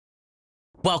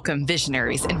Welcome,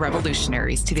 visionaries and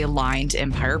revolutionaries, to the Aligned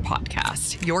Empire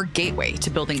Podcast, your gateway to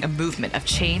building a movement of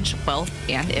change, wealth,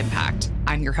 and impact.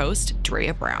 I'm your host,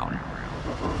 Drea Brown.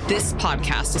 This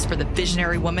podcast is for the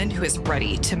visionary woman who is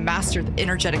ready to master the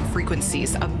energetic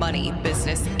frequencies of money,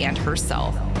 business, and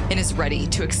herself, and is ready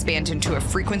to expand into a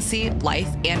frequency, life,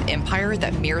 and empire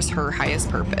that mirrors her highest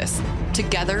purpose.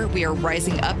 Together, we are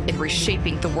rising up and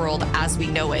reshaping the world as we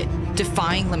know it,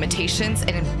 defying limitations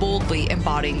and boldly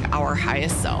embodying our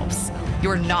highest selves.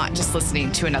 You're not just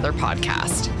listening to another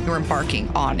podcast. You're embarking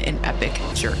on an epic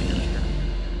journey.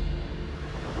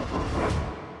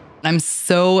 I'm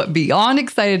so beyond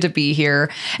excited to be here.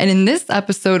 And in this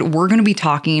episode, we're going to be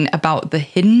talking about the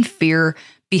hidden fear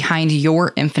behind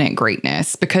your infinite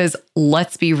greatness. Because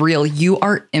let's be real, you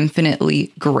are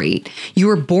infinitely great. You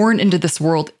were born into this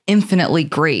world infinitely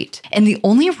great. And the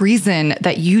only reason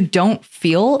that you don't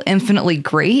feel infinitely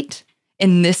great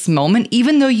in this moment,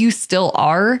 even though you still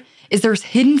are, is there's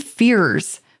hidden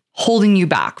fears holding you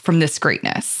back from this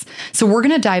greatness. So we're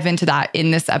going to dive into that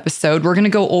in this episode. We're going to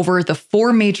go over the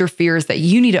 4 major fears that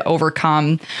you need to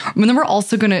overcome. And then we're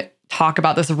also going to talk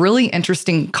about this really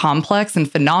interesting complex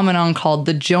and phenomenon called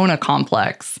the Jonah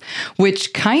complex,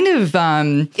 which kind of,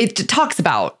 it talks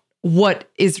about what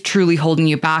is truly holding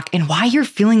you back and why you're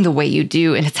feeling the way you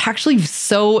do. And it's actually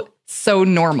so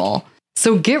normal.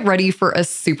 So get ready for a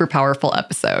super powerful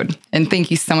episode. And thank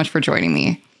you so much for joining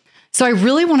me. So I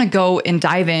really want to go and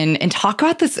dive in and talk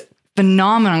about this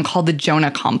phenomenon called the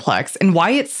Jonah complex and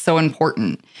why it's so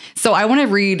important. So I want to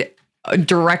read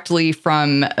directly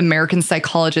from American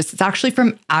Psychologist. It's actually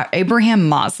from Abraham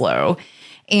Maslow.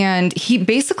 And he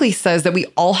basically says that we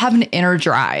all have an inner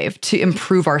drive to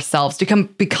improve ourselves, to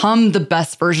become the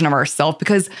best version of ourselves,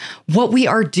 because what we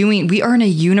are doing, we are in a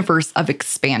universe of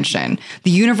expansion.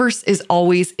 The universe is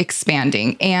always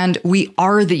expanding, and we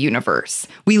are the universe.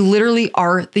 We literally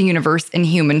are the universe in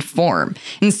human form.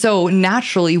 And so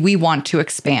naturally, we want to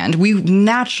expand. We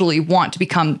naturally want to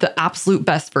become the absolute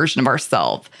best version of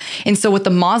ourselves. And so what the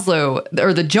Maslow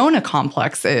or the Jonah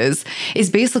complex is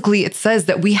basically, it says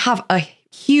that we have a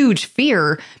huge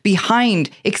fear behind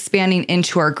expanding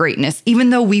into our greatness,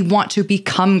 even though we want to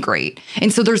become great.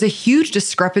 And so there's a huge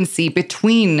discrepancy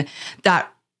between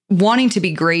that wanting to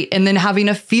be great and then having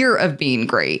a fear of being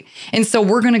great. And so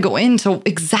we're going to go into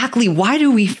exactly why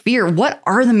do we fear? What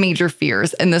are the major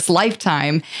fears in this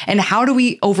lifetime? And how do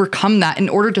we overcome that in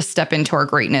order to step into our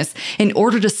greatness, in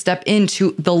order to step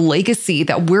into the legacy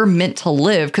that we're meant to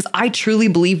live? Because I truly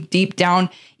believe deep down,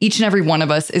 each and every one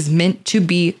of us is meant to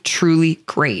be truly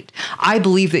great. I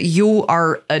believe that you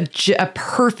are a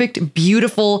perfect,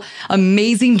 beautiful,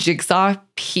 amazing jigsaw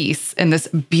piece in this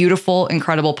beautiful,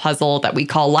 incredible puzzle that we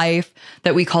call life,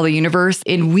 that we call the universe.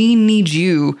 And we need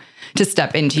you to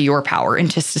step into your power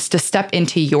and to step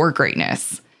into your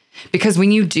greatness. Because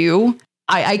when you do,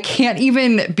 I can't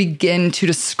even begin to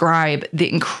describe the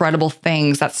incredible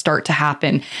things that start to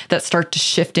happen, that start to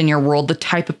shift in your world, the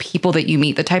type of people that you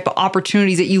meet, the type of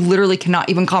opportunities that you literally cannot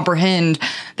even comprehend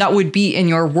that would be in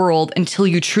your world until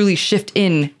you truly shift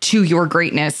into your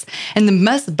greatness. And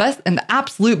the best and the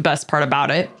absolute best part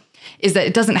about it is that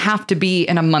it doesn't have to be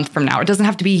in a month from now. It doesn't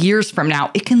have to be years from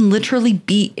now. It can literally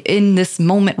be in this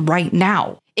moment right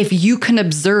now. If you can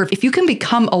observe, if you can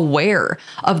become aware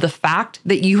of the fact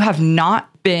that you have not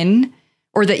been,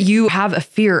 or that you have a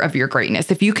fear of your greatness,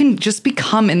 if you can just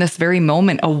become in this very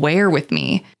moment aware with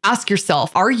me, ask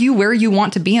yourself, are you where you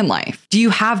want to be in life? Do you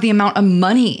have the amount of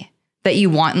money that you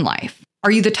want in life?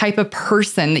 Are you the type of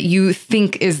person that you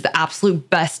think is the absolute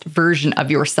best version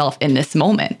of yourself in this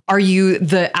moment? Are you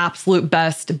the absolute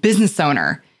best business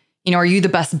owner? Are you the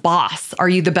best boss? Are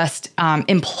you the best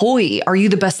employee? Are you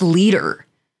the best leader?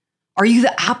 Are you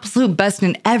the absolute best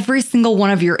in every single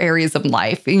one of your areas of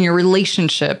life, in your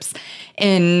relationships,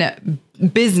 in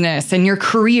business, in your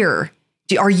career?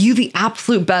 Are you the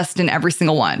absolute best in every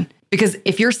single one? Because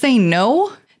if you're saying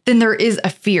no, then there is a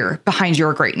fear behind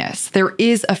your greatness. There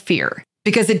is a fear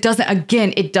because it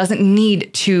doesn't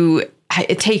need to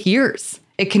take years.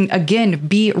 It can, again,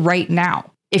 be right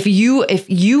now. If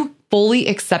you fully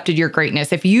accepted your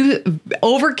greatness, if you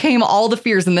overcame all the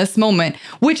fears in this moment,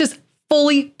 which is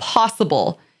fully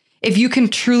possible, if you can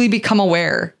truly become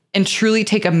aware and truly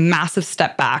take a massive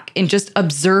step back and just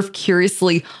observe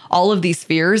curiously all of these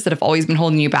fears that have always been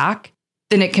holding you back,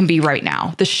 then it can be right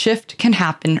now. The shift can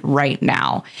happen right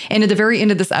now. And at the very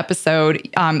end of this episode,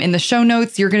 in the show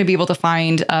notes, you're going to be able to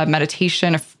find a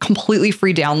meditation, a completely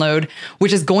free download,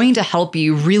 which is going to help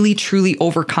you really, truly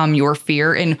overcome your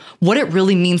fear and what it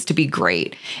really means to be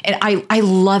great. And I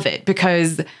love it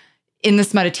because in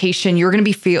this meditation, you're going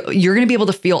to be able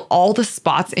to feel all the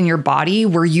spots in your body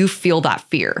where you feel that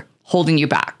fear holding you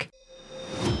back.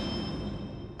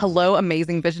 Hello,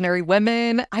 amazing visionary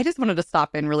women. I just wanted to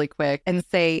stop in really quick and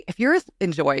say, if you're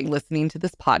enjoying listening to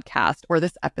this podcast or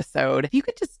this episode, if you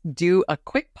could just do a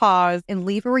quick pause and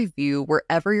leave a review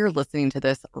wherever you're listening to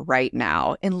this right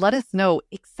now, and let us know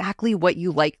exactly what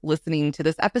you like listening to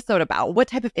this episode about. What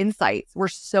type of insights were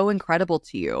so incredible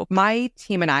to you? My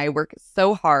team and I work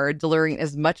so hard delivering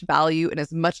as much value and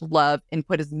as much love and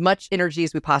put as much energy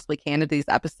as we possibly can into these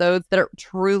episodes that it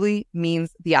truly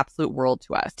means the absolute world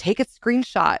to us. Take a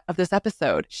screenshot of this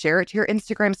episode, share it to your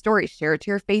Instagram story, share it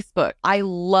to your Facebook. I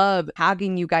love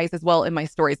tagging you guys as well in my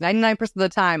stories. 99% of the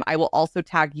time, I will also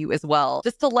tag you as well,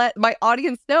 just to let my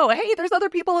audience know, hey, there's other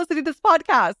people listening to this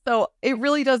podcast. So it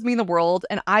really does mean the world.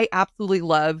 And I absolutely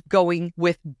love going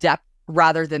with depth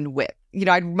rather than width.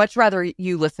 I'd much rather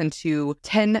you listen to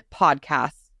 10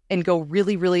 podcasts and go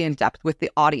really, really in depth with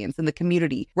the audience and the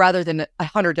community rather than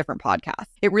 100 different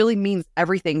podcasts. It really means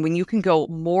everything when you can go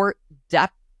more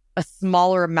depth, a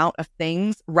smaller amount of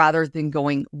things rather than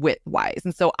going width-wise.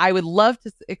 And so I would love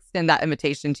to extend that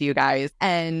invitation to you guys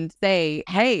and say,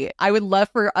 hey, I would love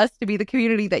for us to be the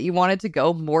community that you wanted to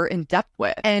go more in depth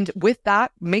with. And with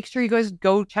that, make sure you guys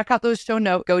go check out those show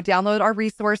notes, go download our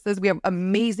resources. We have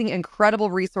amazing,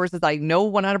 incredible resources I know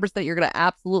 100% you're going to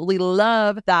absolutely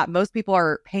love that most people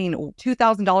are paying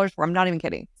 $2,000 for. I'm not even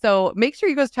kidding. So make sure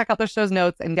you guys check out those show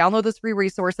notes and download those free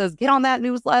resources, get on that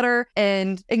newsletter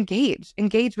and engage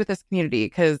with this community,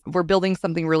 because we're building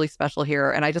something really special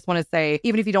here. And I just want to say,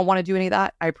 even if you don't want to do any of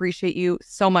that, I appreciate you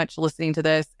so much listening to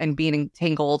this and being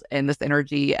entangled in this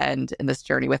energy and in this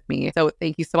journey with me. So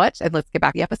thank you so much. And let's get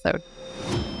back to the episode.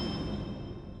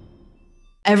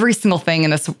 Every single thing in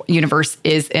this universe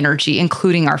is energy,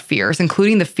 including our fears,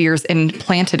 including the fears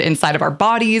implanted inside of our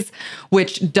bodies,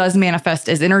 which does manifest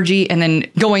as energy. And then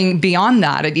going beyond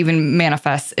that, it even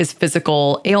manifests as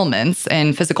physical ailments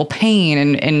and physical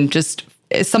pain and just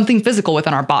something physical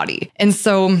within our body. And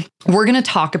so we're going to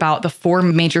talk about the 4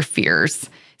 major fears.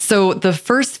 So the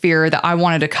first fear that I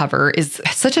wanted to cover is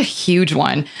such a huge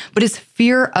one, but is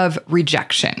fear of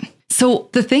rejection. So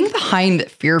the thing behind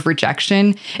fear of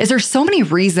rejection is there's so many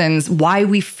reasons why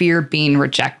we fear being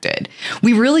rejected.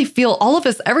 We really feel, all of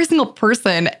us, every single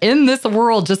person in this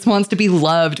world just wants to be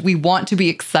loved. We want to be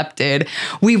accepted.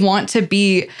 We want to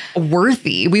be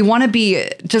worthy. We want to be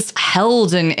just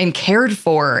held and cared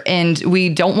for. And we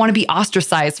don't want to be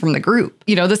ostracized from the group.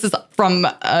 This is from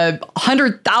a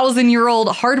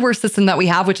 100,000-year-old hardware system that we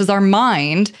have, which is our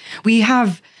mind. We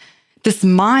have this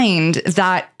mind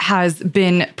that has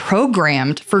been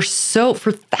programmed for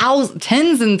thousands,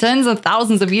 tens and tens of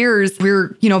thousands of years.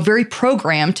 We're, very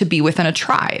programmed to be within a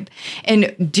tribe.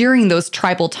 And during those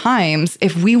tribal times,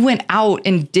 if we went out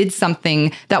and did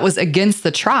something that was against the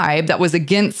tribe, that was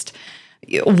against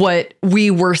what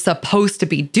we were supposed to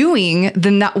be doing,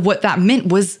 then what that meant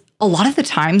was a lot of the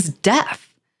times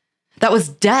death. That was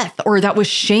death, or that was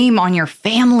shame on your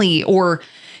family, or,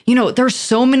 there's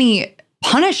so many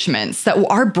punishments that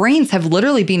our brains have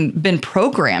literally been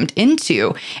programmed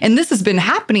into. And this has been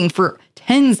happening for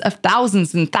tens of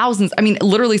thousands and thousands. I mean,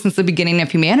 literally since the beginning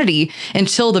of humanity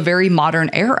until the very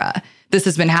modern era. This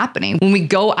has been happening. When we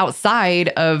go outside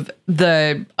of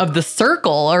the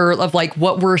circle, or of like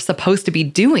what we're supposed to be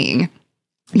doing,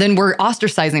 then we're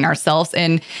ostracizing ourselves.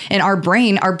 And our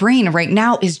brain right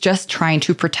now is just trying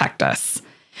to protect us.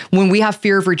 When we have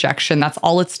fear of rejection, that's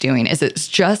all it's doing, is it's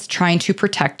just trying to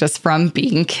protect us from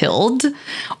being killed,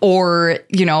 or,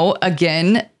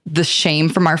 again, the shame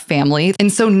from our family.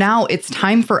 And so now it's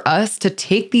time for us to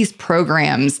take these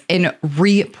programs and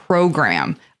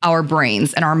reprogram our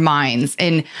brains and our minds.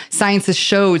 And science has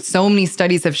showed, so many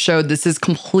studies have showed this is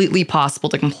completely possible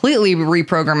to completely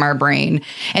reprogram our brain.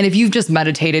 And if you've just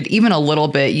meditated even a little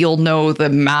bit, you'll know the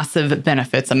massive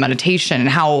benefits of meditation and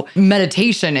how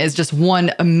meditation is just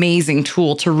one amazing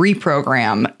tool to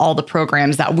reprogram all the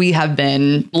programs that we have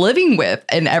been living with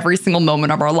in every single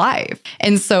moment of our life.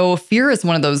 And so fear is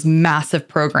one of those massive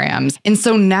programs. And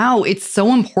so now it's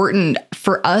so important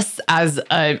for us as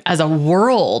a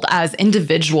world, as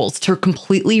individuals, to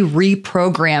completely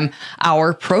reprogram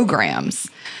our programs,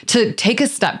 to take a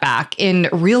step back and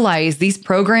realize these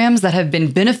programs that have been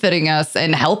benefiting us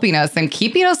and helping us and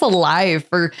keeping us alive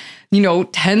for,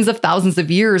 tens of thousands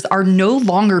of years are no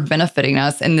longer benefiting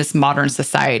us in this modern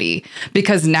society,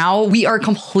 because now we are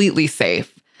completely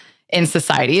safe in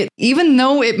society. Even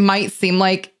though it might seem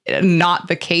like not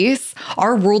the case.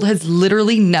 Our world has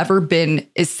literally never been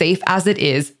as safe as it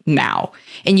is now.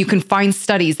 And you can find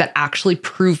studies that actually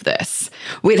prove this.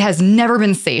 It has never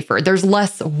been safer. There's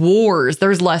less wars,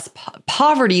 there's less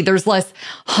poverty, there's less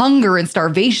hunger and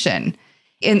starvation.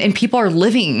 And people are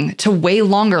living to way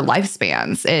longer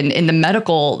lifespans. And in the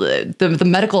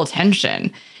medical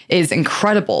attention is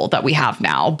incredible that we have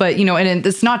now. But, and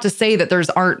it's not to say that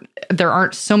there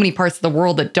aren't so many parts of the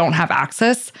world that don't have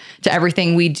access to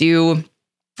everything we do,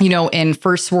 in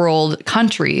first world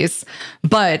countries.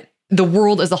 But the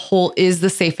world as a whole is the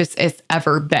safest it's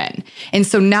ever been. And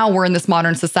so now we're in this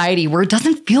modern society where it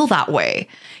doesn't feel that way.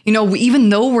 Even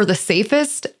though we're the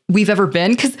safest we've ever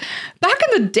been, because back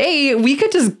in the day, we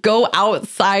could just go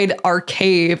outside our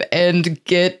cave and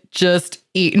get just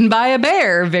eaten by a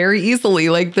bear very easily.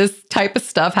 Like this type of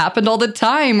stuff happened all the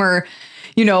time, or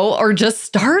just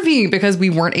starving because we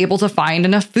weren't able to find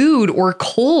enough food, or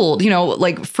cold,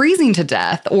 like freezing to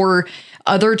death, or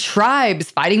other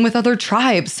tribes fighting with other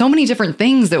tribes. So many different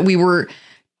things that we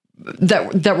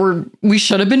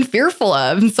should have been fearful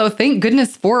of. And so thank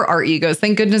goodness for our egos.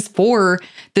 Thank goodness for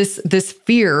this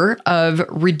fear of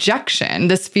rejection,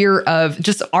 this fear of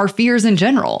just our fears in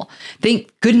general.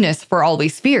 Thank goodness for all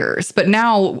these fears. But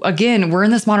now, again, we're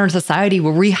in this modern society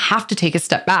where we have to take a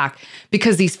step back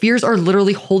because these fears are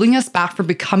literally holding us back from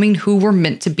becoming who we're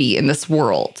meant to be in this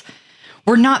world.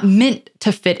 We're not meant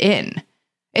to fit in.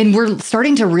 And we're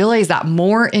starting to realize that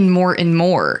more and more and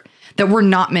more, that we're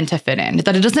not meant to fit in,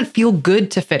 that it doesn't feel good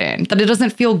to fit in, that it doesn't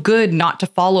feel good not to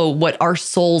follow what our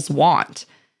souls want.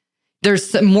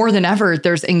 There's more than ever,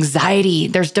 there's anxiety,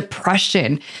 there's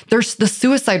depression, the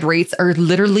suicide rates are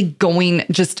literally going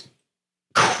just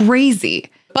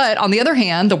crazy. But on the other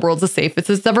hand, the world's the safest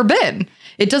it's ever been.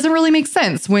 It doesn't really make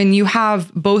sense when you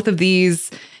have both of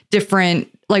these different,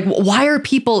 like, why are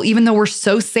people, even though we're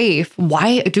so safe,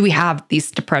 why do we have these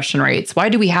depression rates? Why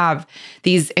do we have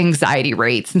these anxiety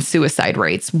rates and suicide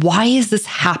rates? Why is this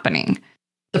happening?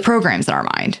 The programs in our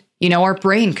mind. Our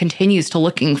brain continues to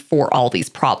looking for all these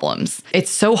problems.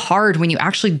 It's so hard when you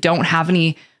actually don't have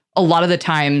a lot of the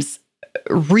times,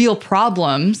 real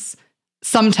problems.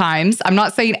 Sometimes, I'm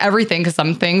not saying everything, because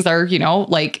some things are,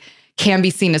 can be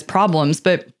seen as problems,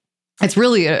 but it's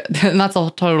really, and that's a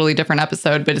totally different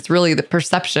episode, but it's really the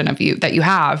perception of you that you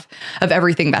have of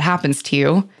everything that happens to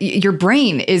you. Your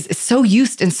brain is so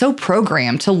used and so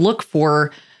programmed to look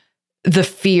for the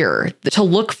fear, to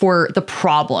look for the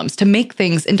problems, to make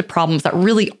things into problems that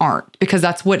really aren't, because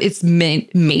that's what it's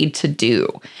made to do.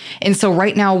 And so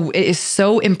right now it is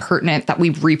so impertinent that we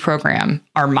reprogram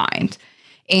our mind.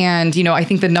 And, I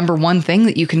think the number one thing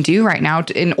that you can do right now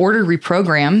in order to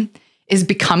reprogram is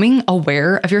becoming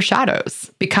aware of your shadows,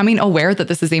 becoming aware that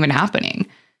this is even happening.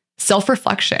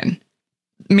 Self-reflection.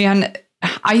 Man,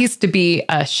 I used to be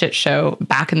a shit show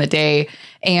back in the day,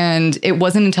 and it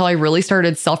wasn't until I really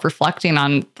started self-reflecting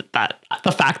on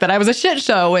the fact that I was a shit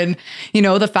show, and,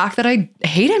 the fact that I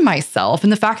hated myself,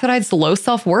 and the fact that I had low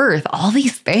self-worth, all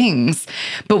these things.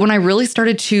 But when I really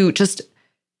started to just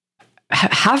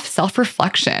have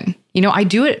self-reflection, I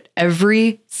do it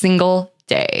every single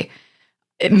day.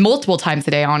 Multiple times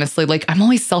a day, honestly. Like, I'm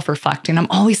always self-reflecting.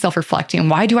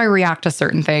 Why do I react to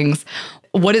certain things?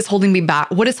 What is holding me back?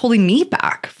 What is holding me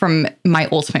back from my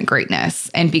ultimate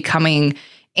greatness and becoming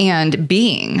and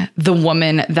being the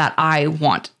woman that I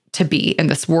want to be in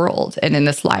this world and in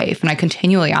this life? And I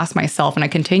continually ask myself, and I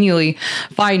continually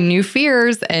find new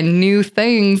fears and new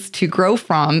things to grow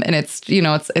from. And it's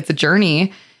a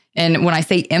journey. And when I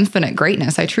say infinite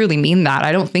greatness, I truly mean that.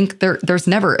 I don't think there's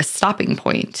never a stopping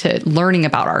point to learning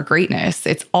about our greatness.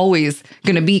 It's always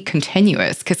going to be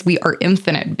continuous because we are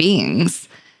infinite beings.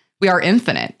 We are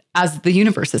infinite as the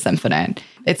universe is infinite.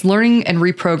 It's learning and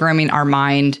reprogramming our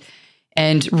mind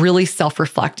and really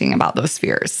self-reflecting about those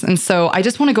fears. And so I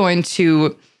just want to go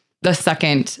into the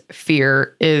second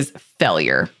fear is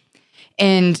failure.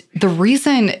 And the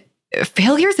reason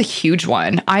failure is a huge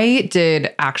one. I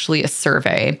did actually a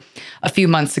survey a few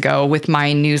months ago with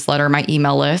my newsletter, my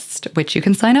email list, which you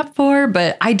can sign up for.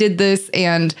 But I did this,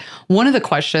 and one of the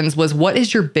questions was, what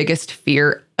is your biggest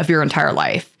fear of your entire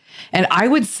life? And I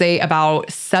would say about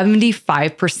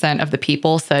 75% of the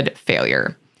people said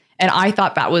failure. And I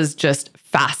thought that was just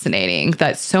fascinating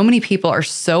that so many people are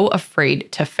so afraid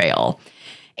to fail.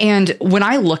 And when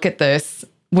I look at this,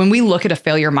 when we look at a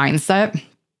failure mindset,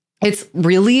 it's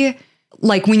really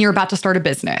like when you're about to start a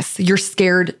business. You're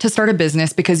scared to start a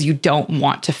business because you don't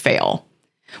want to fail.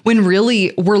 When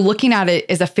really we're looking at it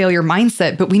as a failure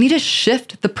mindset, but we need to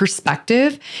shift the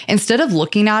perspective. Instead of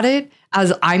looking at it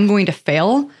as I'm going to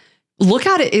fail, look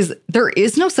at it as there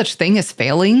is no such thing as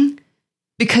failing,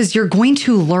 because you're going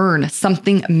to learn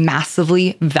something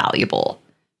massively valuable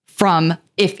from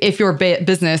if your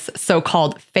business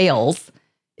so-called fails.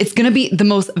 It's going to be the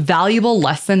most valuable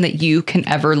lesson that you can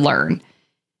ever learn.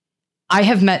 I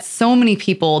have met so many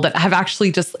people that have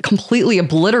actually just completely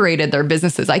obliterated their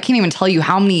businesses. I can't even tell you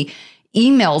how many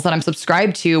emails that I'm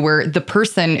subscribed to where the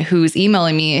person who's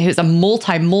emailing me, who's a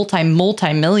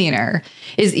multi-millionaire,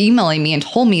 is emailing me and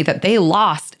told me that they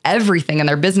lost everything in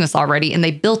their business already and they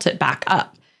built it back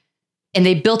up. And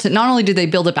they built it, not only did they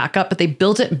build it back up, but they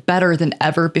built it better than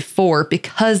ever before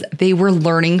because they were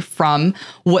learning from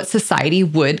what society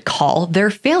would call their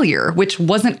failure, which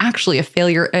wasn't actually a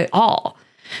failure at all.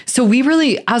 So we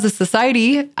really, as a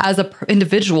society, as an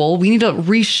individual, we need to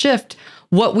reshift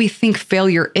what we think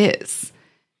failure is,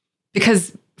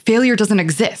 because failure doesn't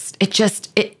exist.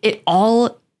 It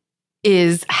all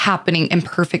is happening in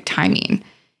perfect timing.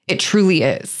 It truly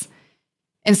is.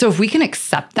 And so if we can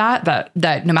accept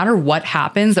that no matter what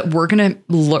happens, that we're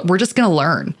just going to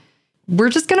learn. We're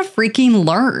just going to freaking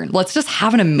learn. Let's just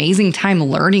have an amazing time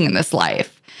learning in this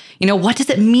life. You know, what does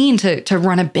it mean to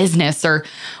run a business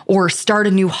or start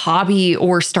a new hobby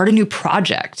or start a new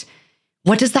project?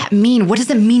 What does that mean? What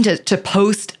does it mean to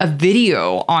post a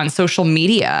video on social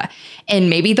media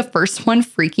and maybe the first one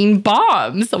freaking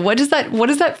bombs? What does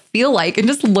that feel like? And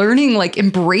just learning, like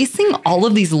embracing all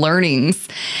of these learnings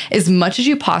as much as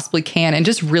you possibly can and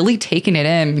just really taking it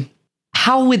in.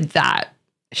 How would that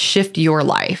shift your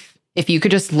life if you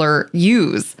could just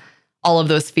use all of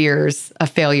those fears of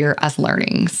failure as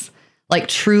learnings, like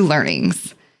true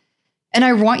learnings? And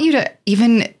I want you to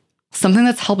something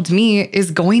that's helped me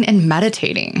is going and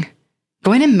meditating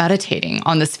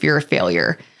on this fear of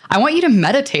failure. I want you to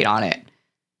meditate on it.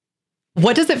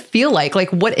 What does it feel like?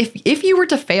 Like, what if you were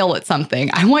to fail at something?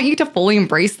 I want you to fully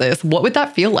embrace this. What would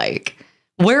that feel like?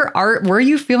 Where are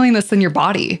you feeling this in your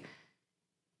body?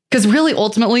 Because really,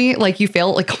 ultimately, like you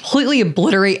fail, like completely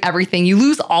obliterate everything. You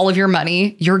lose all of your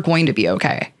money. You're going to be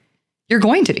okay. You're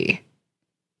going to be.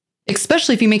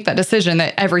 Especially if you make that decision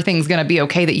that everything's going to be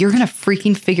okay, that you're going to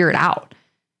freaking figure it out.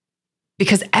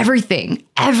 Because everything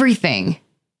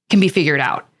can be figured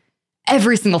out.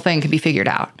 Every single thing can be figured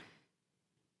out.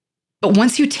 But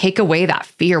once you take away that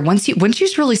fear, once you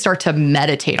really start to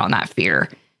meditate on that fear,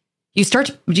 you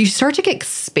start to get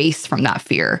space from that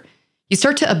fear. You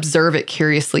start to observe it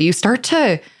curiously. You start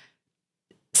to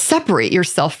separate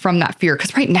yourself from that fear.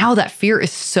 Because right now that fear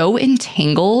is so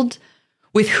entangled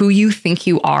with who you think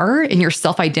you are in your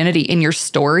self-identity, in your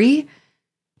story,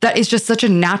 that is just such a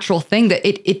natural thing that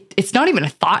it's not even a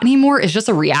thought anymore. It's just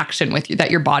a reaction that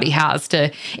your body has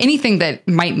to anything that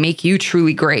might make you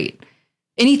truly great,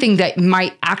 anything that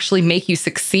might actually make you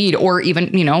succeed, or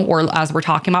even, or as we're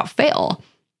talking about, fail.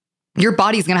 Your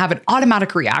body's going to have an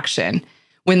automatic reaction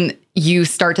when you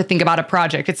start to think about a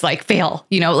project. It's like fail,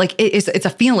 like it's a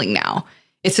feeling now.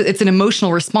 It's an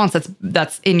emotional response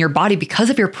that's in your body because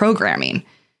of your programming.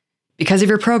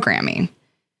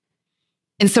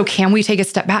 And so can we take a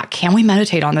step back? Can we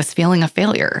meditate on this feeling of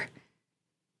failure?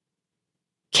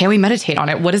 Can we meditate on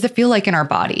it? What does it feel like in our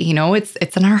body?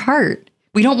 It's in our heart.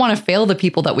 We don't want to fail the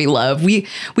people that we love. We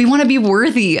want to be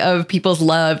worthy of people's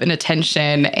love and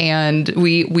attention. And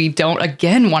we don't,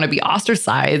 again, want to be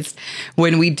ostracized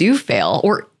when we do fail.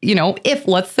 Or,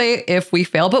 let's say we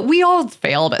fail, but we all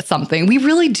failed at something. We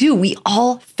really do. We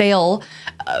all fail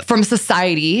from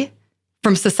society's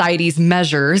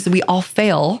measures. We all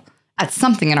fail at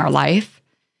something in our life.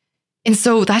 And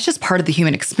so that's just part of the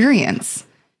human experience.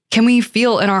 Can we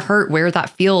feel in our heart where that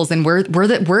feels and where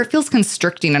it feels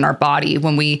constricting in our body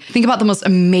when we think about the most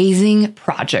amazing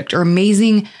project or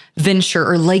amazing venture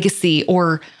or legacy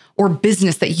or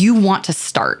business that you want to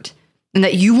start and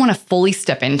that you want to fully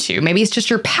step into? Maybe it's just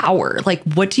your power. Like,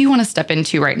 what do you want to step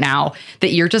into right now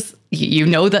that you're just,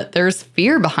 that there's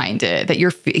fear behind it, that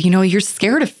you're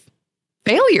scared of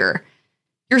failure.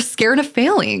 You're scared of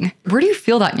failing. Where do you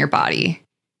feel that in your body?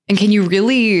 And can you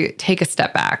really take a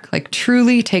step back, like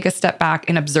truly take a step back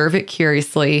and observe it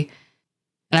curiously?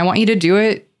 And I want you to do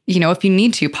it, if you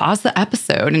need to, pause the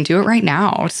episode and do it right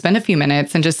now. Spend a few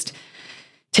minutes and just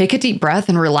take a deep breath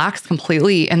and relax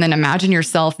completely. And then imagine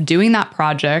yourself doing that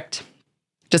project.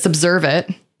 Just observe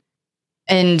it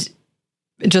and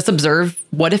just observe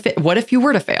what if you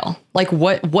were to fail? Like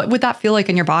what would that feel like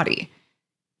in your body?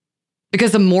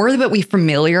 Because the more that we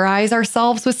familiarize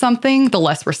ourselves with something, the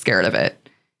less we're scared of it.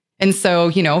 And so,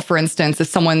 for instance, if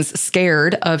someone's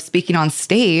scared of speaking on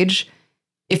stage,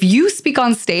 if you speak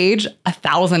on stage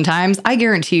 1,000 times, I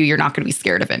guarantee you're not going to be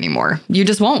scared of it anymore. You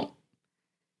just won't.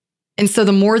 And so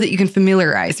the more that you can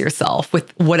familiarize yourself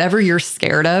with whatever you're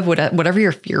scared of, whatever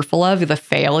you're fearful of, the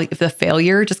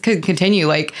failure, just continue.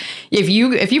 Like if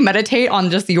you meditate on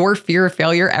just your fear of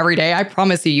failure every day, I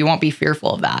promise you won't be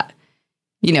fearful of that.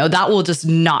 That will just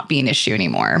not be an issue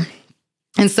anymore.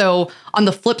 And so on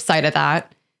the flip side of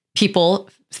that, people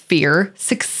fear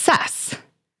success.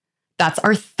 That's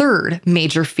our third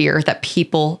major fear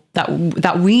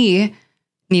that we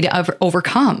need to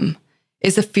overcome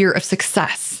is a fear of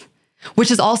success,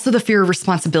 which is also the fear of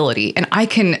responsibility. And I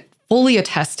can fully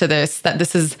attest to this, that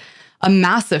this is a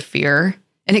massive fear,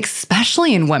 and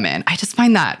especially in women. I just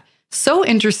find that so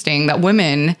interesting that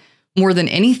women, more than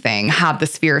anything, have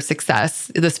this fear of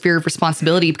success, this fear of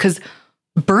responsibility, because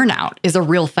burnout is a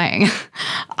real thing.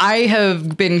 I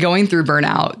have been going through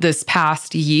burnout this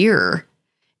past year.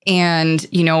 And,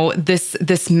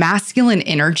 this masculine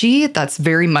energy that's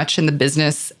very much in the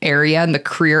business area and the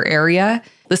career area,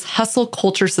 this hustle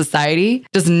culture society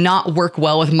does not work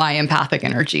well with my empathic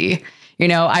energy.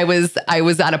 I was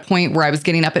at a point where I was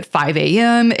getting up at 5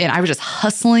 a.m. and I was just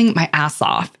hustling my ass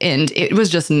off, and it was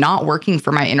just not working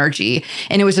for my energy.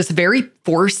 And it was just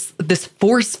this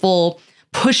forceful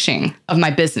pushing of my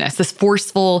business, this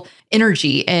forceful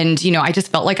energy. And, I just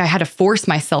felt like I had to force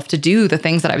myself to do the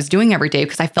things that I was doing every day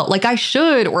because I felt like I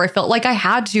should, or I felt like I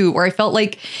had to, or I felt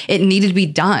like it needed to be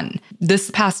done.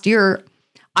 This past year,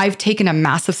 I've taken a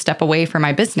massive step away from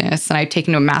my business, and I've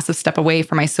taken a massive step away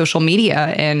from my social media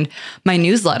and my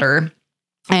newsletter.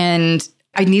 And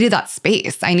I needed that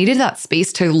space. I needed that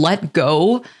space to let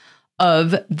go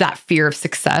of that fear of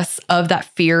success, of that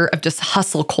fear of just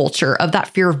hustle culture, of that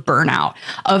fear of burnout,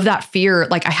 of that fear.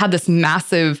 Like I had this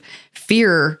massive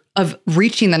fear of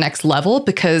reaching the next level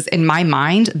because in my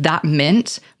mind, that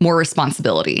meant more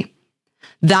responsibility.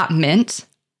 That meant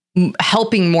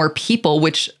helping more people,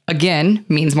 which again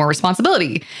means more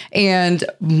responsibility and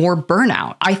more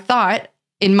burnout. I thought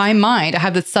in my mind, I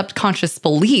had this subconscious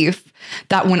belief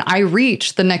that when I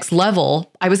reached the next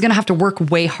level, I was going to have to work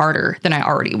way harder than I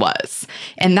already was.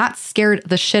 And that scared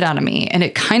the shit out of me. And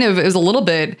it was a little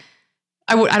bit,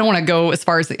 I don't want to go as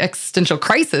far as the existential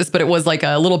crisis, but it was like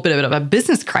a little bit of a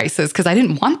business crisis because I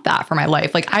didn't want that for my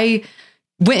life. Like I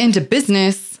went into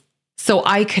business so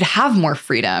I could have more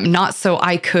freedom, not so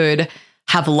I could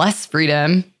have less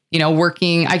freedom.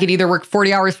 Working, I could either work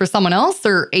 40 hours for someone else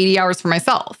or 80 hours for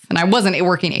myself. And I wasn't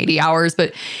working 80 hours,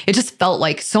 but it just felt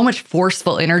like so much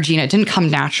forceful energy, and it didn't come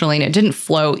naturally and it didn't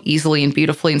flow easily and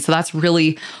beautifully. And so that's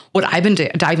really what I've been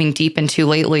diving deep into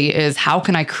lately is how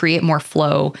can I create more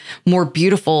flow, more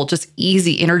beautiful, just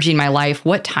easy energy in my life?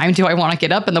 What time do I want to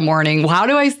get up in the morning? How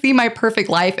do I see my perfect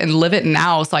life and live it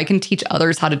now so I can teach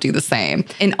others how to do the same?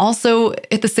 And also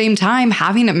at the same time,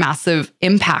 having a massive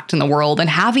impact in the world and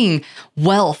having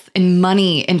wealth and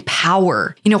money and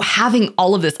power, having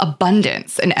all of this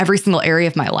abundance in every single area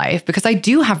of my life, because I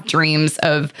do have dreams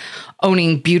of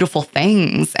owning beautiful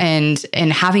things and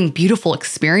having beautiful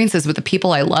experiences with the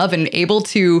people I love and able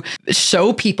to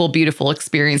show people beautiful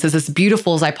experiences as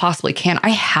beautiful as I possibly can. I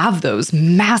have those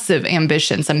massive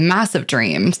ambitions and massive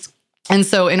dreams. And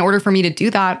so in order for me to do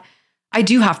that, I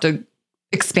do have to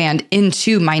expand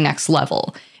into my next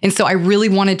level. And so I really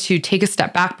wanted to take a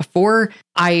step back before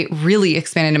I really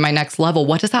expanded to my next level.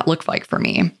 What does that look like for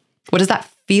me? What does that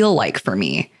feel like for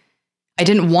me? I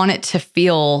didn't want it to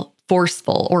feel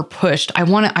forceful or pushed.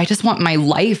 I just want my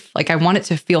life, like I want it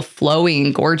to feel flowy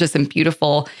and gorgeous and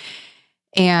beautiful.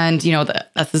 And,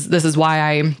 this is why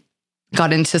I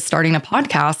got into starting a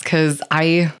podcast, because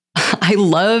I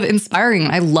love inspiring.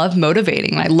 I love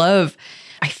motivating.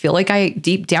 I feel like I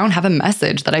deep down have a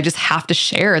message that I just have to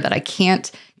share that I can't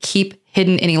keep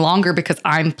hidden any longer because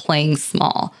I'm playing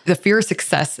small. The fear of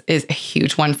success is a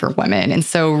huge one for women. And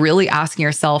so really asking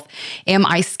yourself, am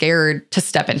I scared to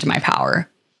step into my power?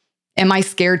 Am I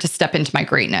scared to step into my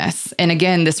greatness? And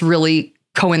again, this really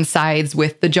coincides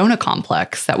with the Jonah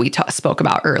complex that we spoke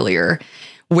about earlier,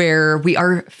 where we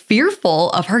are fearful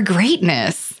of our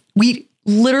greatness. We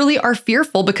literally are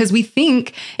fearful because we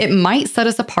think it might set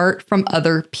us apart from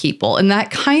other people. And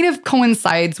that kind of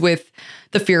coincides with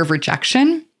the fear of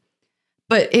rejection.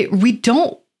 But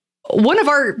one of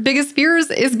our biggest fears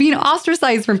is being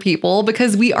ostracized from people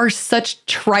because we are such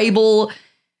tribal,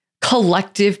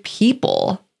 collective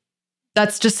people.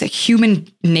 That's just a human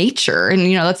nature. And,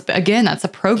 that's a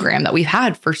program that we've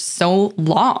had for so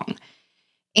long.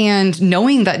 And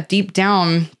knowing that deep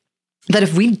down, that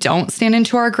if we don't stand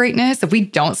into our greatness, if we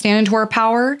don't stand into our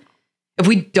power, if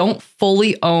we don't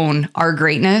fully own our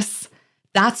greatness,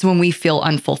 that's when we feel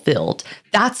unfulfilled.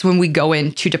 That's when we go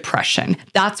into depression.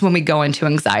 That's when we go into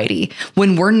anxiety.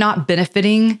 When we're not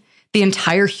benefiting the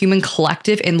entire human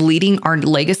collective and leading our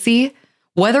legacy,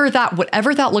 whatever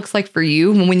that looks like for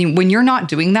you, when you're not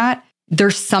doing that,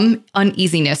 there's some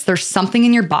uneasiness. There's something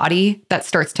in your body that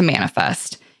starts to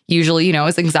manifest, usually,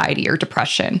 as anxiety or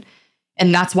depression.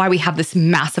 And that's why we have this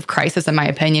massive crisis, in my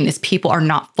opinion, is people are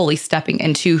not fully stepping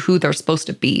into who they're supposed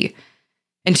to be,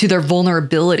 into their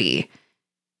vulnerability,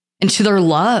 into their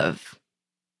love,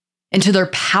 into their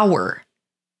power.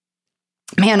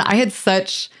 Man, I had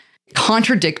such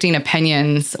contradicting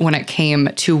opinions when it came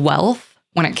to wealth,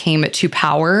 when it came to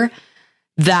power,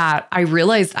 that I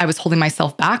realized I was holding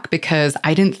myself back because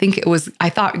I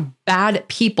thought bad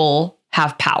people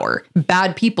have power,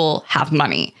 bad people have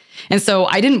money. And so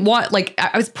I didn't want,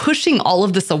 I was pushing all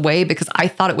of this away because I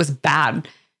thought it was bad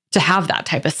to have that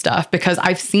type of stuff because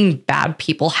I've seen bad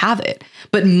people have it.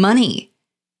 But money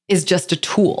is just a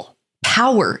tool.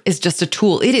 Power is just a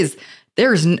tool.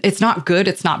 It's not good.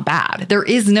 It's not bad. There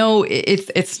is no,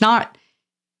 it's not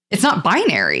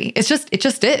binary. It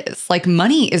just is. Like,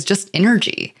 money is just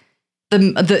energy.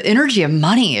 The energy of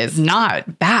money is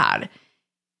not bad.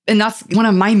 And that's one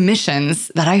of my missions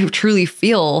that I truly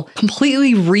feel,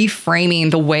 completely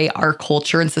reframing the way our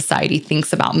culture and society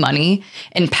thinks about money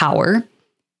and power,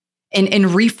 and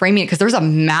reframing it, because there's a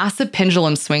massive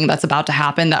pendulum swing that's about to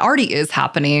happen, that already is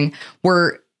happening,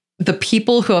 where the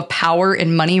people who have power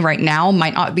and money right now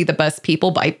might not be the best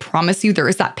people, but I promise you there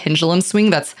is that pendulum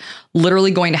swing that's literally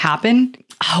going to happen.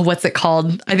 Oh, what's it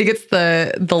called? I think it's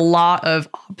the law of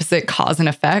opposite cause and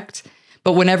effect.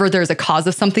 But whenever there's a cause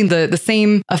of something, the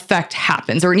same effect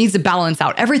happens, or it needs to balance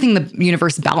out. Everything the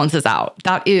universe balances out.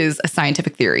 That is a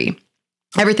scientific theory.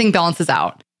 Everything balances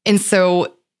out. And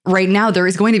so right now, there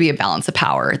is going to be a balance of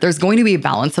power. There's going to be a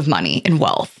balance of money and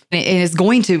wealth. And it is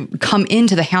going to come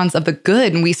into the hands of the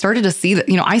good. And we started to see that,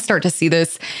 I start to see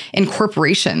this in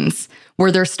corporations,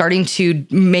 where they're starting to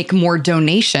make more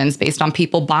donations based on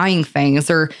people buying things,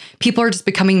 or people are just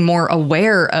becoming more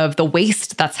aware of the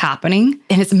waste that's happening.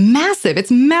 And it's massive.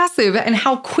 It's massive. And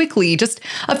how quickly, just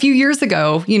a few years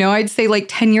ago, I'd say like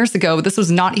 10 years ago, this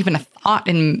was not even a thought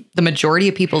in the majority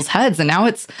of people's heads. And now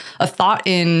it's a thought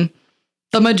in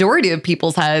the majority of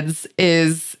people's heads.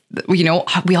 Is, we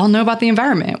all know about the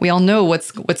environment. We all know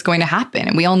what's going to happen.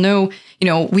 And we all know,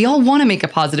 we all want to make a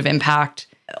positive impact.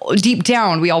 Deep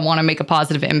down, we all want to make a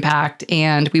positive impact,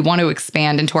 and we want to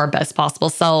expand into our best possible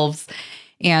selves.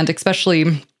 And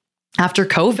especially after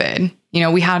COVID,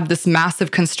 we had this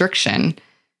massive constriction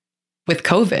with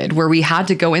COVID, where we had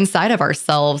to go inside of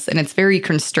ourselves, and it's very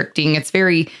constricting. It's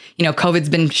very, COVID's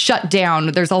been shut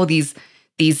down. There's all these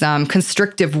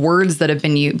constrictive words that have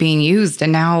been being used.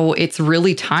 And now it's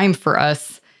really time for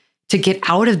us to get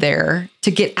out of there, to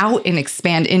get out and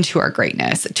expand into our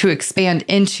greatness, to expand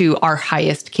into our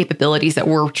highest capabilities that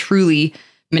we're truly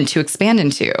meant to expand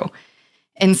into.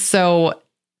 And so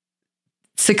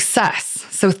success.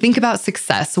 So think about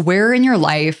success. Where in your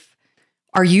life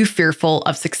are you fearful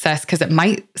of success? Because it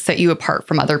might set you apart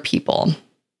from other people.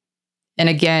 And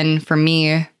again, for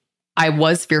me, I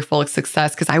was fearful of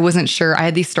success because I wasn't sure. I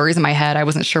had these stories in my head. I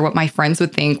wasn't sure what my friends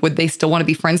would think. Would they still want to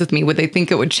be friends with me? Would they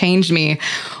think it would change me?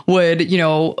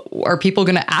 Are people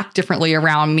going to act differently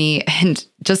around me? And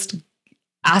just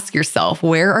ask yourself,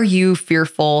 where are you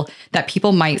fearful that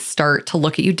people might start to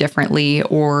look at you differently?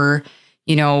 Or,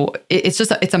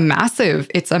 it's a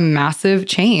massive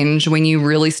change when you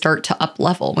really start to up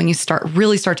level. When you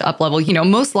really start to up level,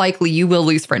 most likely you will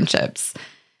lose friendships.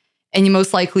 And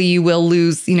you will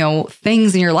lose,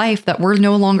 things in your life that were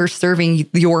no longer serving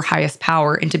your highest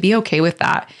power, and to be okay with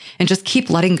that and just keep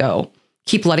letting go,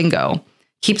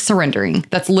 keep surrendering.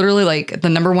 That's literally like the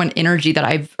number one energy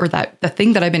that the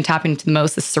thing that I've been tapping into the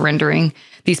most is surrendering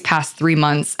these past 3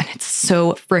 months. And it's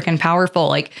so freaking powerful.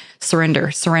 Like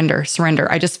surrender.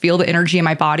 I just feel the energy in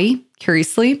my body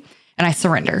curiously, and I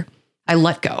surrender. I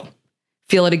let go.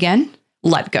 Feel it again.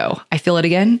 Let go. I feel it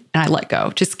again and I let go.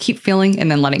 Just keep feeling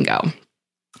and then letting go.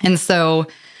 And so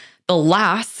the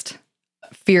last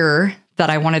fear that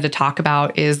I wanted to talk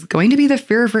about is going to be the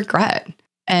fear of regret.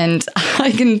 And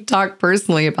I can talk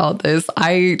personally about this.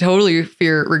 I totally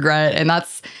fear regret. And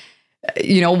that's,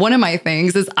 one of my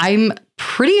things is I'm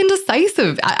pretty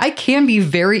indecisive. I can be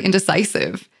very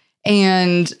indecisive.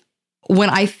 And when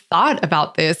I thought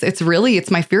about this, it's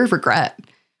my fear of regret.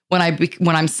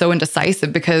 When I'm so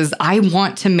indecisive, because I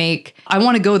want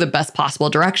to go the best possible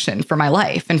direction for my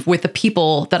life and with the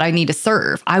people that I need to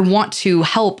serve. I want to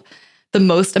help the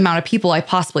most amount of people I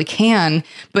possibly can.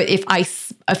 But if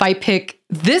I pick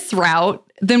this route,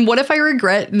 then what if I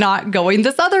regret not going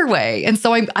this other way? And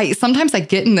so I sometimes I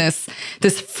get in this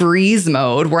freeze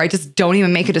mode where I just don't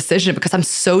even make a decision because I'm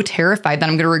so terrified that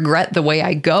I'm going to regret the way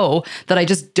I go that I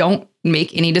just don't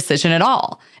make any decision at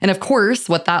all. And of course,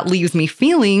 what that leaves me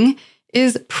feeling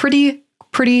is pretty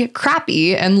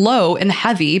crappy and low and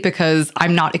heavy because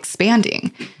I'm not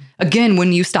expanding. Again,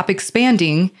 when you stop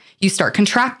expanding, you start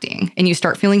contracting and you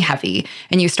start feeling heavy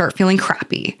and you start feeling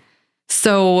crappy.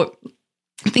 So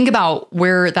think about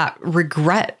where that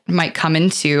regret might come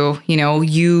into,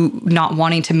 you not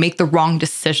wanting to make the wrong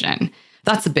decision.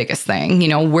 That's the biggest thing.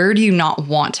 Where do you not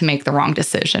want to make the wrong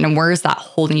decision? And where is that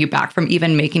holding you back from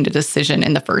even making the decision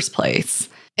in the first place?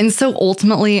 And so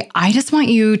ultimately, I just want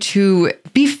you to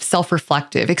be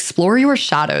self-reflective, explore your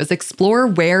shadows, explore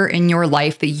where in your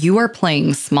life that you are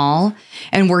playing small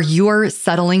and where you are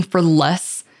settling for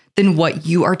less than what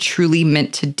you are truly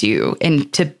meant to do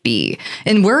and to be.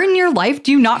 And where in your life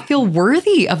do you not feel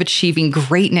worthy of achieving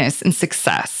greatness and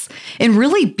success? And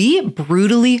really be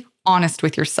brutally honest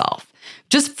with yourself.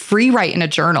 Just free write in a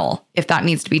journal if that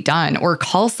needs to be done, or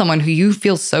call someone who you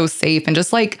feel so safe and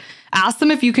just ask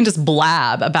them if you can just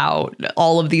blab about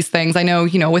all of these things. I know,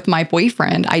 with my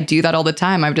boyfriend, I do that all the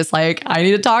time. I'm just like, I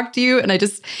need to talk to you. And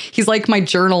he's like my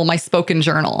journal, my spoken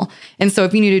journal. And so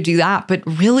if you need to do that, but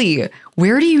really,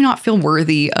 where do you not feel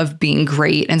worthy of being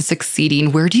great and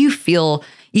succeeding? Where do you feel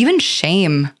even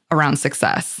shame around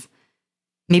success?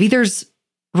 Maybe there's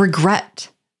regret,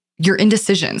 your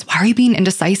indecisions. Why are you being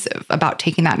indecisive about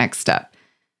taking that next step?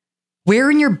 Where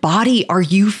in your body are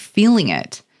you feeling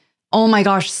it? Oh my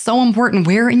gosh, so important.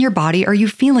 Where in your body are you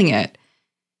feeling it?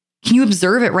 Can you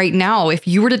observe it right now? If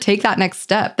you were to take that next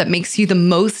step that makes you the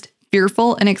most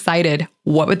fearful and excited,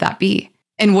 what would that be?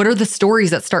 And what are the stories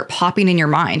that start popping in your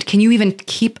mind? Can you even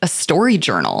keep a story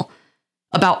journal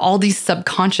about all these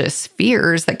subconscious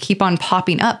fears that keep on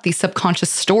popping up, these subconscious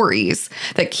stories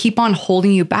that keep on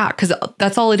holding you back? Because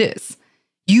that's all it is.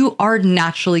 You are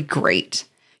naturally great.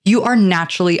 You are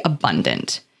naturally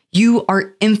abundant. You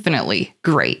are infinitely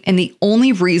great. And the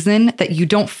only reason that you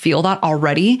don't feel that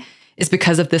already is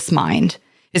because of this mind,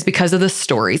 is because of the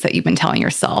stories that you've been telling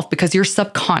yourself, because you're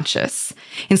subconscious.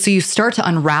 And so you start to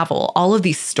unravel all of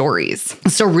these stories.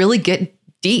 So really get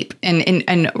deep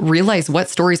and realize, what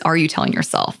stories are you telling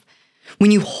yourself?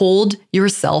 When you hold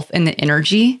yourself in the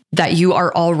energy that you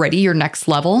are already your next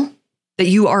level, that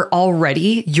you are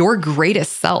already your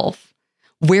greatest self,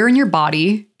 where in your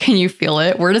body can you feel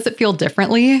it? Where does it feel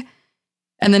differently?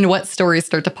 And then what stories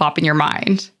start to pop in your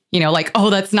mind? Oh,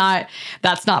 that's not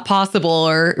possible.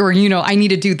 Or, I need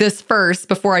to do this first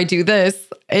before I do this.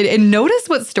 And notice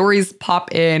what stories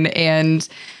pop in and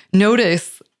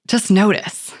just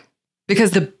notice.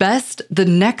 Because the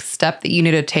next step that you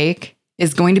need to take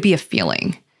is going to be a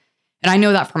feeling. And I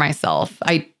know that for myself.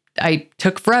 I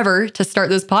took forever to start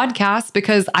this podcast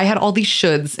because I had all these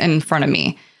shoulds in front of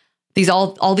me.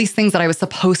 All these things that I was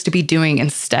supposed to be doing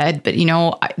instead. But,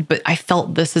 I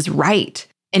felt this is right.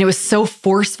 And it was so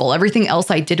forceful. Everything else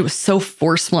I did was so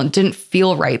forceful and didn't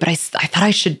feel right. But I thought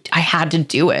I had to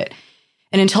do it.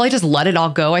 And until I just let it all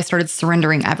go, I started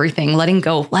surrendering everything, letting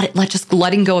go,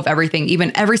 letting go of everything,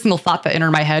 even every single thought that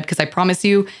entered my head. Because I promise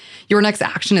you, your next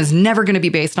action is never going to be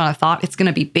based on a thought. It's going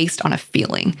to be based on a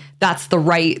feeling. That's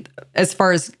as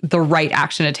far as the right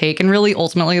action to take. And really,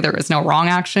 ultimately, there is no wrong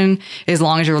action as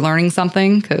long as you're learning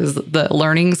something, because the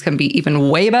learnings can be even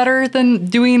way better than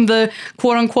doing the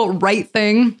quote unquote right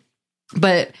thing.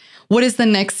 But what is the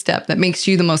next step that makes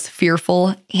you the most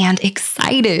fearful and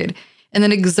excited? And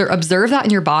then observe that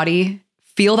in your body,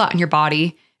 feel that in your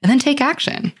body, and then take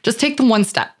action. Just take the one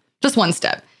step,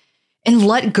 and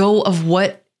let go of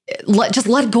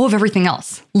let go of everything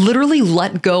else. Literally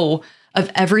let go of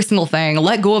every single thing.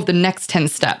 Let go of the next 10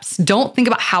 steps. Don't think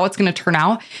about how it's going to turn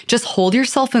out. Just hold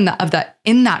yourself in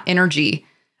that energy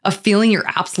of feeling your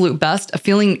absolute best, of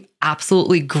feeling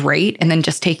absolutely great, and then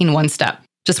just taking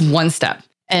just one step.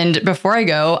 And before I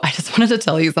go, I just wanted to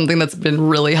tell you something that's been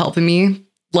really helping me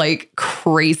like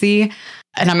crazy.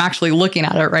 And I'm actually looking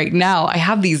at it right now. I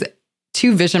have these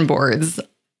 2 vision boards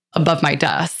above my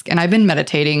desk, and I've been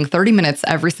meditating 30 minutes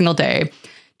every single day,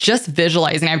 just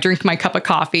visualizing. I drink my cup of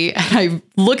coffee and I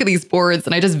look at these boards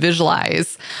and I just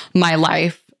visualize my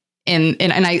life and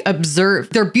I observe.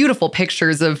 They're beautiful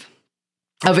pictures of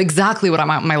exactly what I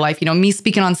want in my life. Me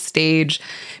speaking on stage,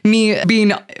 me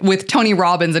being with Tony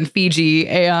Robbins in Fiji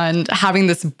and having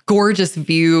this gorgeous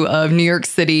view of New York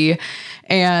City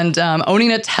and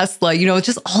owning a Tesla,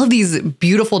 just all of these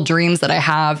beautiful dreams that I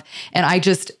have. And I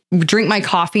just drink my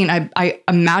coffee and I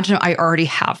imagine I already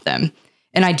have them.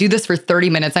 And I do this for 30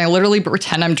 minutes. I literally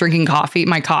pretend I'm drinking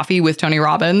my coffee with Tony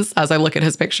Robbins as I look at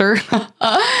his picture.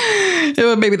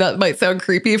 Maybe that might sound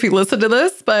creepy if you listen to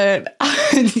this, but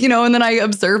and then I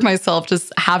observe myself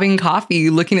just having coffee,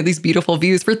 looking at these beautiful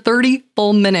views for 30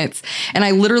 full minutes. And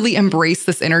I literally embrace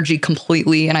this energy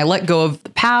completely. And I let go of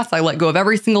the past. I let go of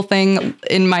every single thing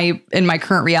in my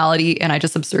current reality. And I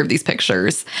just observe these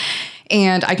pictures.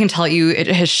 And I can tell you, it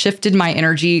has shifted my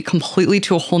energy completely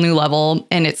to a whole new level.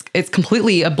 And it's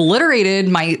completely obliterated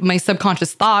my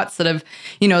subconscious thoughts that have,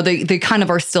 they kind of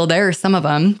are still there, some of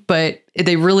them, but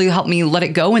they really help me let it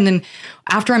go. And then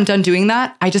after I'm done doing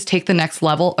that, I just take the next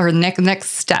level or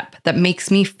next step that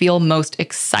makes me feel most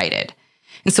excited.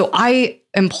 And so I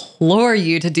implore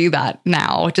you to do that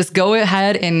now. Just go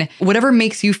ahead and whatever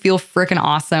makes you feel freaking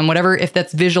awesome, whatever, if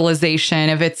that's visualization,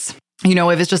 if it's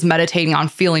just meditating on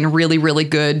feeling really, really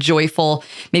good, joyful,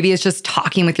 maybe it's just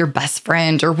talking with your best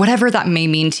friend or whatever that may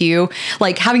mean to you,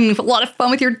 like having a lot of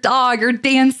fun with your dog or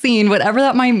dancing, whatever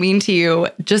that might mean to you,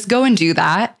 just go and do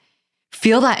that.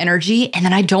 Feel that energy. And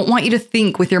then I don't want you to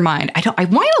think with your mind. I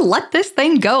want you to let this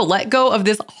thing go. Let go of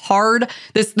this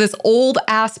this old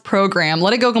ass program.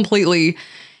 Let it go completely.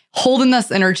 Hold in this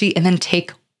energy and then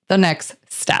take the next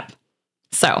step.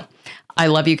 So I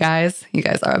love you guys. You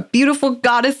guys are beautiful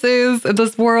goddesses of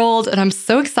this world. And I'm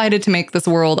so excited to make this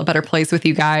world a better place with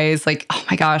you guys. Like, oh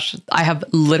my gosh,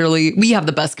 we have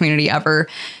the best community ever.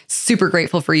 Super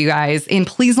grateful for you guys. And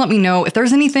please let me know if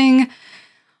there's anything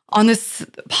on this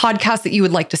podcast that you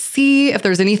would like to see, if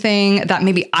there's anything that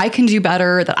maybe I can do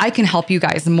better, that I can help you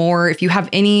guys more. If you have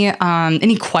any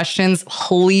questions,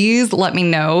 please let me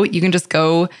know. You can just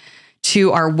go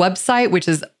to our website, which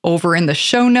is over in the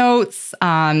show notes.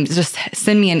 Just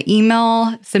send me an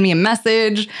email, send me a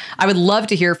message. I would love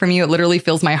to hear from you. It literally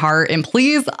fills my heart. And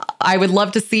please, I would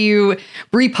love to see you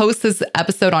repost this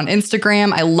episode on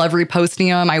Instagram. I love reposting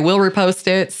them. I will repost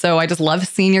it. So I just love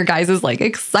seeing your guys'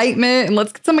 excitement, and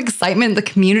let's get some excitement in the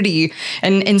community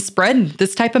and spread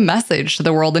this type of message to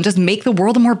the world and just make the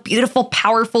world a more beautiful,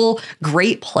 powerful,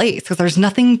 great place, because there's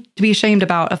nothing to be ashamed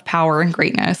about of power and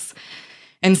greatness.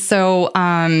 And so,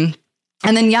 and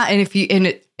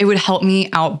it would help me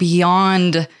out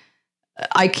beyond,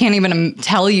 I can't even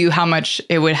tell you how much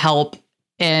it would help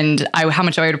and how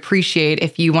much I would appreciate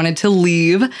if you wanted to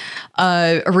leave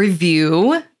a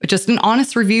review, just an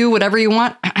honest review, whatever you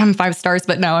want. 5 stars,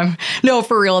 but no,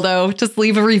 for real though, just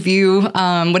leave a review,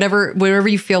 whatever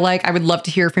you feel like. I would love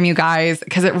to hear from you guys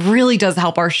because it really does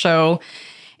help our show.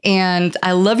 And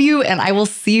I love you, and I will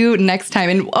see you next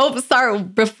time. And sorry,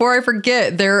 before I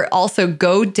forget, go ahead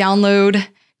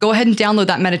and download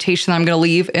that meditation that I'm going to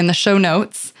leave in the show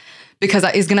notes, because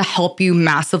that is going to help you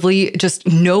massively just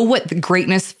know what the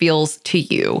greatness feels to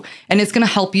you. And it's going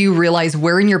to help you realize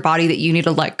where in your body that you need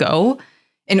to let go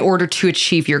in order to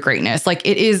achieve your greatness. Like,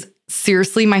 it is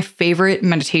seriously my favorite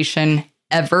meditation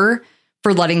ever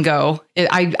for letting go.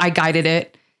 I guided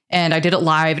it. And I did it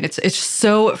live, and it's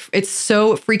so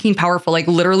freaking powerful. Like,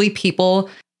 literally, people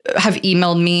have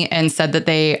emailed me and said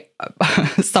that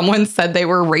someone said they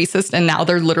were racist, and now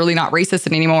they're literally not racist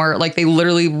anymore. Like, they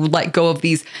literally let go of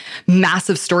these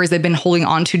massive stories they've been holding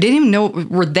on to. They didn't even know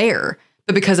were there,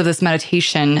 but because of this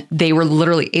meditation, they were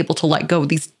literally able to let go of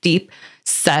these deep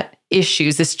set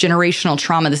issues, this generational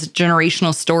trauma, this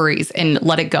generational stories, and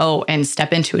let it go and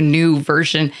step into a new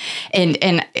version.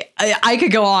 And I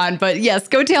could go on, but yes,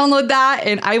 go download that,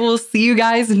 and I will see you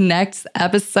guys next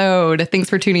episode. Thanks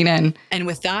for tuning in. And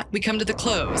with that, we come to the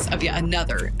close of yet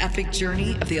another epic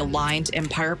journey of the Aligned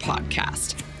Empire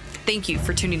podcast. Thank you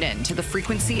for tuning in to the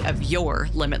frequency of your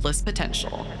limitless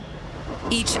potential.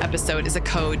 Each episode is a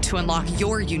code to unlock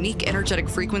your unique energetic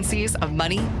frequencies of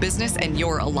money, business, and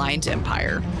your aligned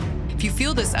empire. If you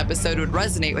feel this episode would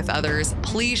resonate with others,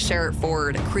 please share it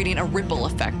forward, creating a ripple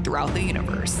effect throughout the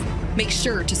universe. Make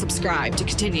sure to subscribe to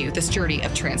continue this journey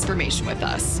of transformation with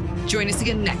us. Join us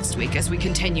again next week as we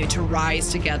continue to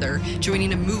rise together,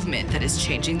 joining a movement that is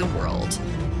changing the world.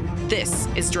 This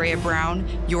is Drea Brown,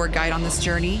 your guide on this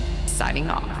journey, signing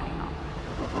off.